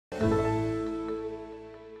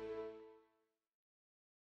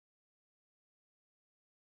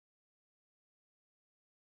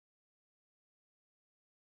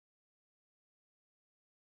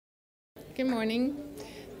Good morning.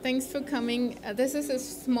 Thanks for coming. This is a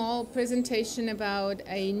small presentation about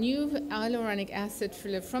a new hyaluronic acid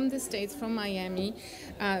filler from the States, from Miami,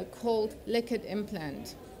 called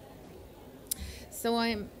Liquidimplant. So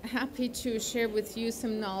I'm happy to share with you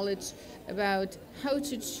some knowledge about how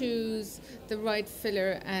to choose the right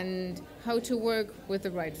filler and how to work with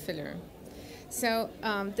the right filler. So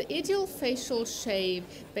the ideal facial shape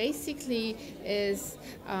basically is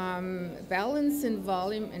balance in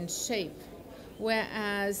volume and shape,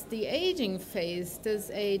 whereas the aging phase does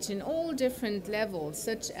age in all different levels,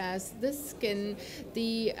 such as the skin,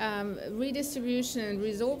 the redistribution and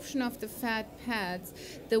resorption of the fat pads,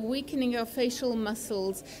 the weakening of facial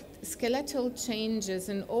muscles, skeletal changes,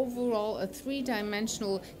 and overall a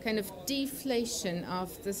three-dimensional kind of deflation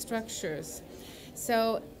of the structures.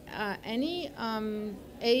 So any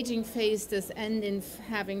aging phase does end in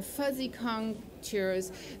having fuzzy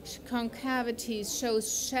contours, concavities,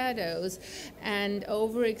 shows shadows, and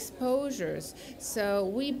overexposures. So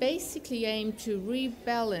we basically aim to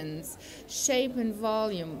rebalance shape and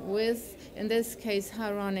volume with, in this case,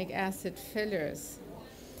 hyaluronic acid fillers.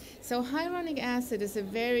 So hyaluronic acid is a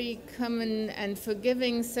very common and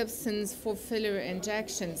forgiving substance for filler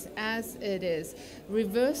injections, as it is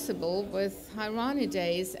reversible with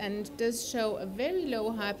hyaluronidase and does show a very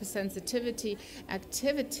low hypersensitivity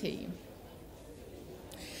activity.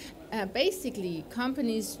 Basically,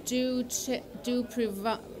 companies do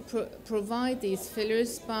provide these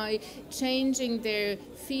fillers by changing their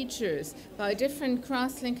features, by different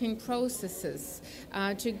cross-linking processes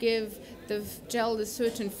to give the gel a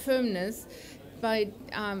certain firmness, by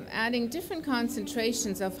adding different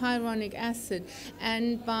concentrations of hyaluronic acid,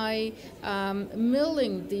 and by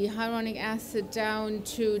milling the hyaluronic acid down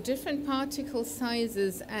to different particle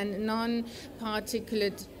sizes and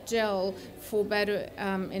non-particulate gel for better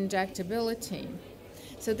injectability.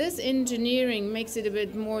 So this engineering makes it a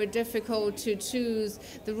bit more difficult to choose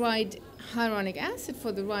the right hyaluronic acid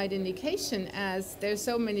for the right indication, as there's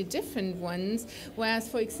so many different ones, whereas,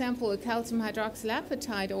 for example, a calcium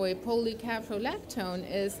hydroxylapatite or a polycaprolactone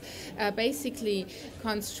is basically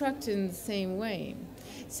constructed in the same way.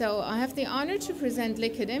 So I have the honor to present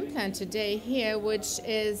Liquidimplant today here, which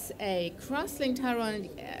is a cross-linked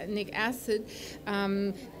hyaluronic acid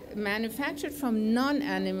manufactured from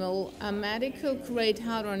non-animal medical-grade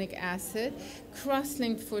hyaluronic acid,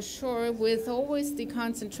 cross-linked for sure, with always the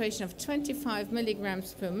concentration of 25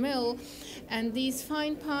 milligrams per mil, and these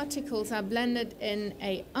fine particles are blended in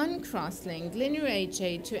a uncross-linked linear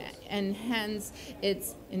HA to enhance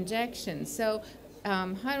its injection. So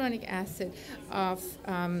hyaluronic acid of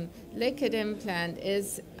Liquidimplant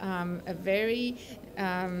is a very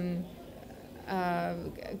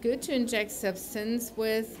good to inject substance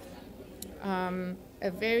with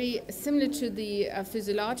a very similar to the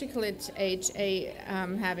physiological HA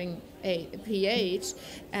having a pH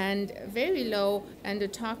and very low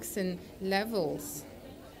endotoxin levels.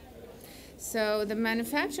 So the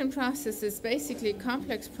manufacturing process is basically a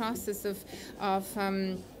complex process of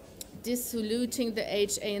dissoluting the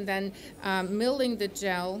HA and then milling the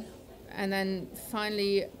gel, and then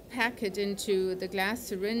finally pack it into the glass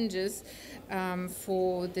syringes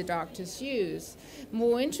for the doctor's use.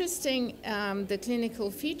 More interesting, the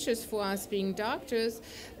clinical features for us being doctors,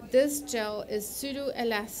 this gel is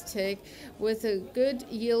pseudo-elastic with a good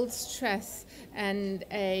yield stress and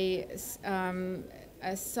a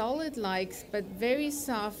solid-like but very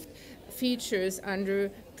soft features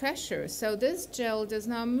under pressure. So this gel does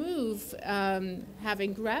not move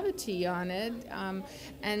having gravity on it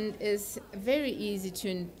and is very easy to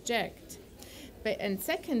inject. And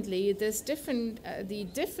secondly, this the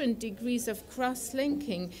different degrees of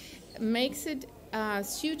cross-linking makes it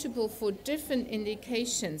suitable for different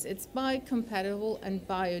indications. It's biocompatible and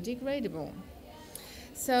biodegradable.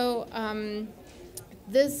 So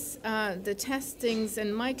the testings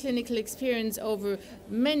and my clinical experience over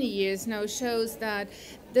many years now shows that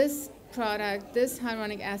this product, this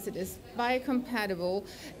hyaluronic acid, is biocompatible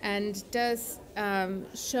and does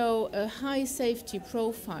show a high safety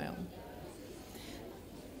profile.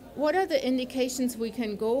 What are the indications we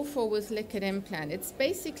can go for with Liquidimplant? It's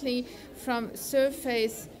basically from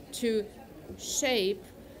surface to shape.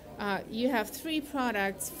 You have three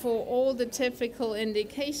products for all the typical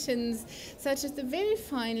indications, such as the very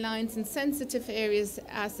fine lines and sensitive areas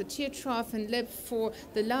as the tear trough and lip for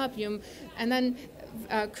the labium, and then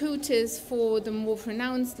Cutis for the more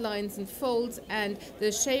pronounced lines and folds, and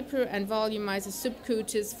the shaper and volumizer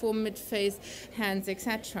subcutis for mid-face, hands,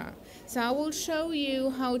 etc. So I will show you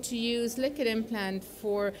how to use Liquidimplant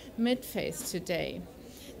for mid-face today.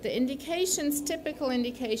 The indications, typical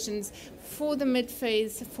indications for the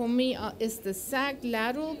midface for me is the sagged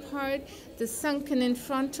lateral part, the sunken in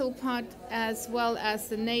frontal part, as well as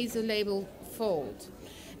the nasolabial fold.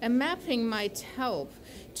 A mapping might help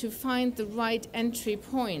to find the right entry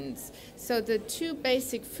points. So the two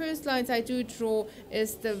basic first lines I do draw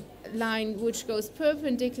is the line which goes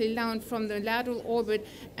perpendicularly down from the lateral orbit,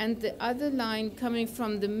 and the other line coming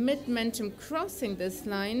from the mid-mentum crossing this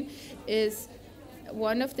line is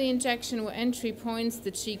one of the injection or entry points,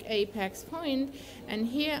 the cheek apex point. And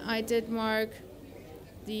here I did mark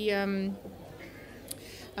the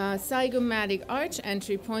zygomatic arch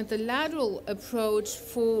entry point, the lateral approach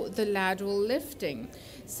for the lateral lifting.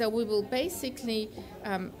 So we will basically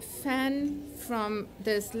fan from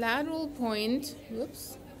this lateral point,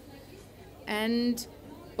 whoops, and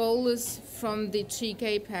bolus from the cheek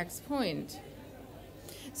apex point.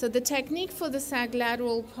 So the technique for the sag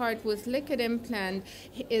lateral part with liquid implant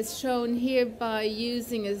is shown here by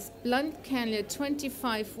using a blunt cannula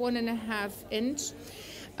 25 1.5 inch.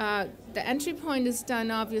 The entry point is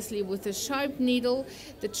done obviously with a sharp needle.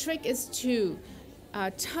 The trick is to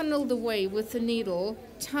tunnel the way with the needle,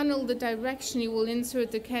 tunnel the direction you will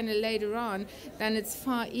insert the cannula later on. Then it's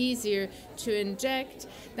far easier to inject.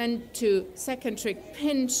 Then to second trick,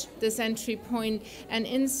 pinch this entry point and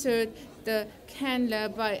insert the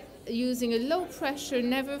cannula by using a low pressure,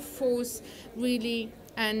 never force really.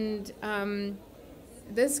 And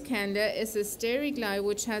this cannula is a Steriglide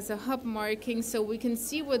which has a hub marking, so we can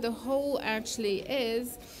see where the hole actually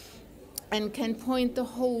is and can point the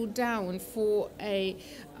hole down for a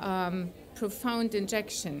profound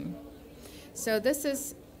injection. So this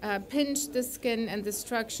is pinch the skin and the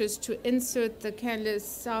structures to insert the cannula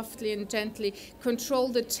softly and gently, control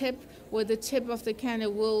the tip where the tip of the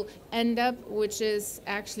cannula will end up, which is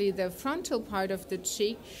actually the frontal part of the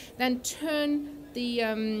cheek. Then turn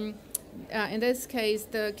the in this case,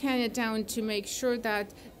 the cannula down to make sure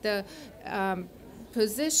that the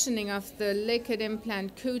positioning of the liquid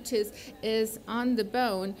implant cutis is on the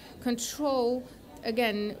bone. Control,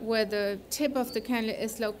 again, where the tip of the cannula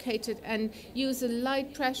is located, and use a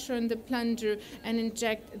light pressure on the plunger and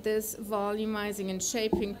inject this volumizing and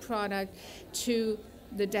shaping product to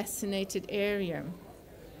the designated area.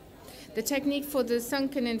 The technique for the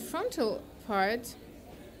sunken in frontal part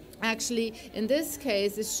actually in this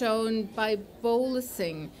case is shown by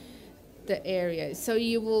bolusing the area. So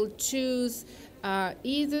you will choose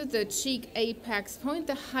either the cheek apex point,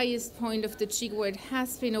 the highest point of the cheek where it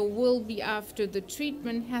has been or will be after the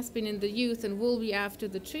treatment, has been in the youth and will be after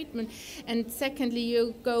the treatment. And secondly,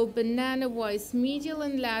 you go banana-wise medial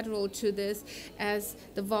and lateral to this as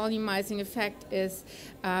the volumizing effect is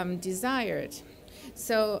desired.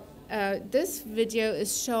 So this video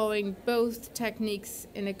is showing both techniques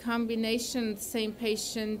in a combination, the same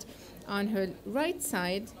patient on her right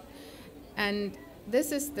side. And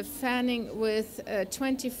this is the fanning with a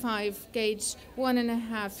 25 gauge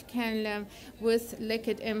 1.5 cannula with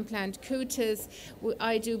liquid implant cutis.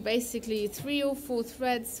 I do basically 3 or 4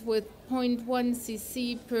 threads with 0.1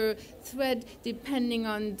 cc per thread depending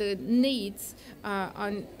on the needs,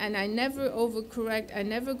 and I never overcorrect, I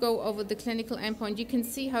never go over the clinical endpoint. You can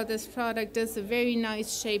see how this product does a very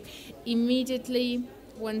nice shape immediately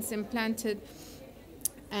once implanted,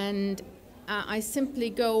 and I simply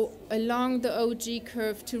go along the OG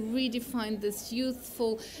curve to redefine this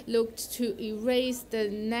youthful look, to erase the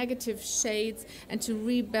negative shades and to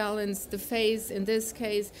rebalance the face, in this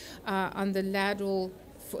case on the lateral,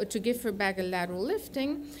 to give her back a lateral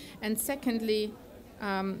lifting. And secondly,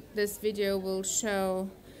 this video will show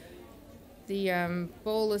the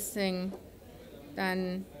bolusing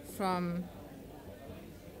then from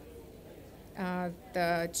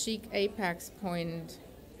the cheek apex point.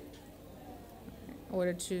 In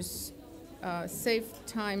order to save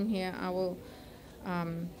time here, I will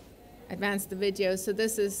advance the video. So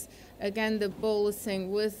this is, again, the bolusing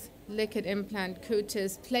with liquid implant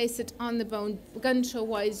cutis. Place it on the bone,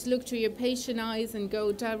 gunshot-wise. Look to your patient eyes and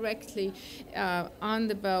go directly on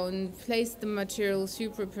the bone. Place the material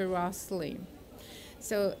supraperostally.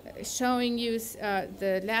 So showing you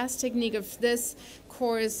the last technique of this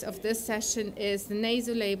course, of this session, is the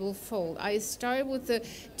nasolabial fold. I start with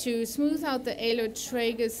to smooth out the alar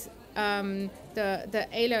tragus, the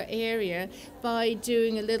alar area, by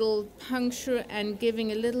doing a little puncture and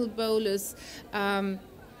giving a little bolus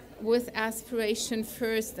with aspiration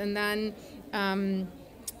first, and then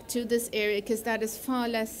to this area, because that is far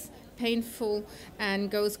less painful and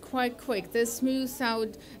goes quite quick. This smooths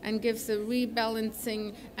out and gives a rebalancing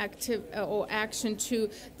action to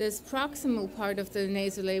this proximal part of the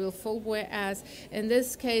nasolabial fold, whereas in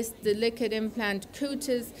this case the liquid implant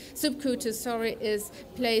subcutis, is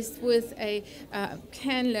placed with a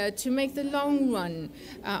cannula to make the long run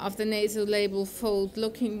of the nasolabial fold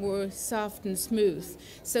looking more soft and smooth.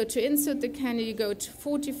 So to insert the cannula, you go to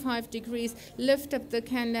 45 degrees, lift up the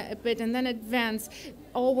cannula a bit, and then advance,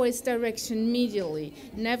 always direction medially.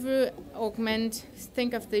 Never augment,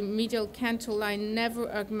 think of the medial canthal line, never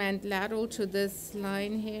augment lateral to this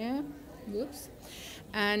line here. Whoops.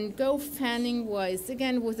 And go fanning wise,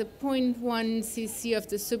 again with a 0.1 cc of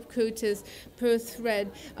the subcutis per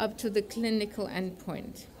thread up to the clinical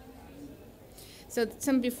endpoint. So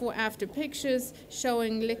some before-after pictures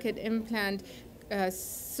showing liquid implant,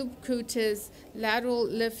 subcutis, lateral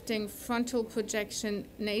lifting, frontal projection,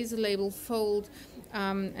 nasolabial fold,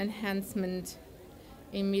 enhancement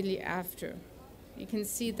immediately after. You can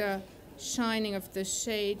see the shining of the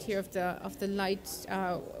shade here of the light,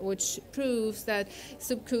 which proves that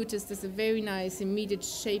subcutis does a very nice immediate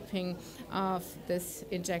shaping of this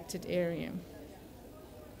injected area.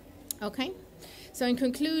 Okay. So in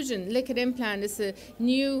conclusion, liquid implant is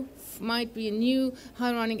might be a new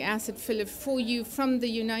hyaluronic acid filler for you from the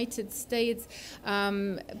United States,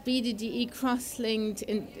 BDDE cross-linked,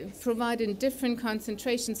 provided in different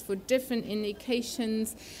concentrations for different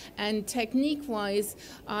indications. And technique-wise,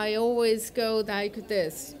 I always go like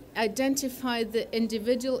this. Identify the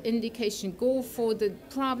individual indication, go for the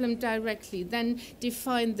problem directly, then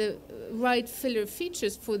define the right filler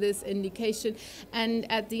features for this indication,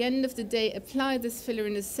 and at the end of the day, apply this filler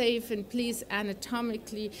in a safe and please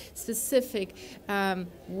anatomically specific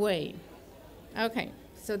way. Okay.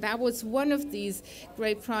 So that was one of these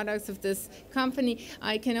great products of this company.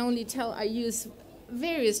 I can only tell I use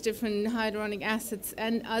various different hyaluronic acids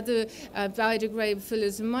and other biodegradable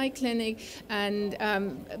fillers in my clinic, and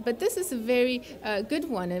but this is a very good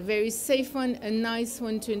one, a very safe one, a nice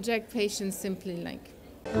one to inject patients simply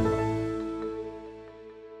like.